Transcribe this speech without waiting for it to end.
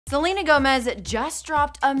Selena Gomez just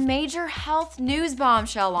dropped a major health news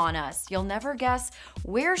bombshell on us. You'll never guess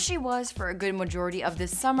where she was for a good majority of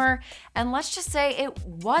this summer, and let's just say it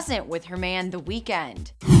wasn't with her man, The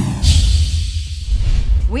Weeknd.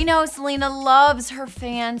 We know Selena loves her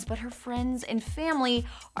fans, but her friends and family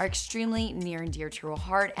are extremely near and dear to her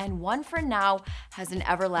heart, and one friend now has an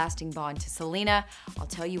everlasting bond to Selena. I'll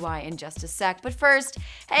tell you why in just a sec, but first,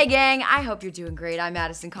 hey gang, I hope you're doing great. I'm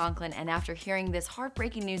Madison Conklin, and after hearing this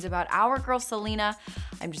heartbreaking news about our girl Selena,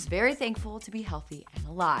 I'm just very thankful to be healthy and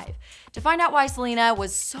alive. To find out why Selena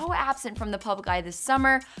was so absent from the public eye this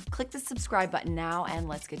summer, click the subscribe button now and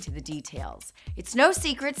let's get to the details. It's no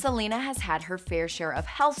secret Selena has had her fair share of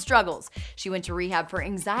health struggles. She went to rehab for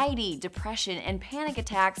anxiety, depression, and panic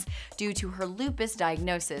attacks due to her lupus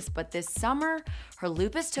diagnosis, but this summer, her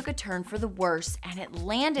lupus took a turn for the worse and it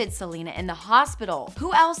landed Selena in the hospital.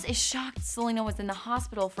 Who else is shocked Selena was in the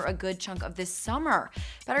hospital for a good chunk of this summer?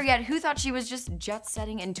 Better yet, who thought she was just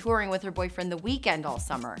jet-setting and touring with her boyfriend The Weeknd all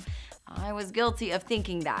summer? I was guilty of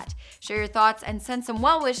thinking that. Share your thoughts and send some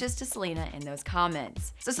well wishes to Selena in those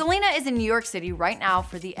comments. So Selena is in New York City right now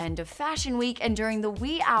for the end of Fashion Week, and during the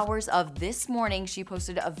wee hours of this morning, she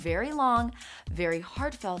posted a very long, very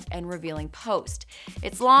heartfelt and revealing post.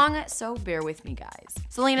 It's long, so bear with me guys.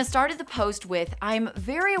 Selena started the post with, "I'm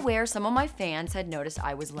very aware some of my fans had noticed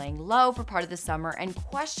I was laying low for part of the summer and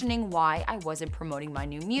questioning why I wasn't promoting my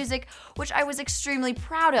new music, which I was extremely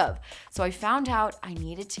proud of. So I found out I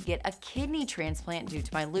needed to get a kidney transplant due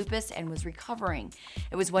to my lupus and was recovering.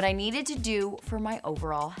 It was what I needed to do for my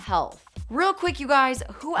overall health." Real quick, you guys,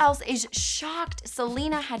 who else is shocked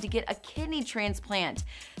Selena had to get a kidney transplant?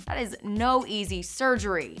 That is no easy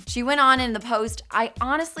surgery. She went on in the post, "I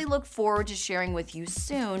honestly look forward to sharing with you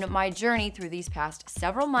soon my journey through these past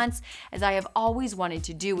several months, as I have always wanted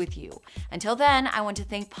to do with you. Until then, I want to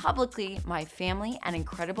thank publicly my family and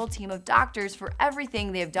incredible team of doctors for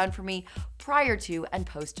everything they have done for me prior to and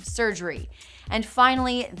post-surgery. And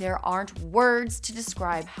finally, there aren't words to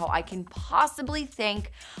describe how I can possibly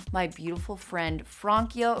thank my beautiful friend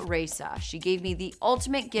Francia Reza. She gave me the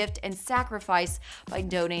ultimate gift and sacrifice by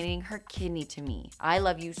donating her kidney to me. I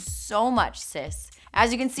love you so much, sis."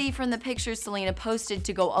 As you can see from the pictures Selena posted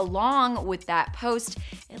to go along with that post,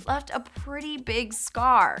 it left a pretty big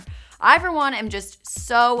scar. I, for one, am just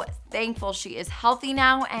so thankful she is healthy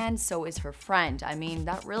now, and so is her friend. I mean,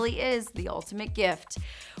 that really is the ultimate gift.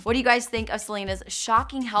 What do you guys think of Selena's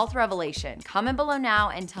shocking health revelation? Comment below now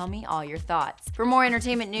and tell me all your thoughts. For more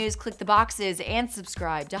entertainment news, click the boxes and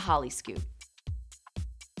subscribe to Hollyscoop.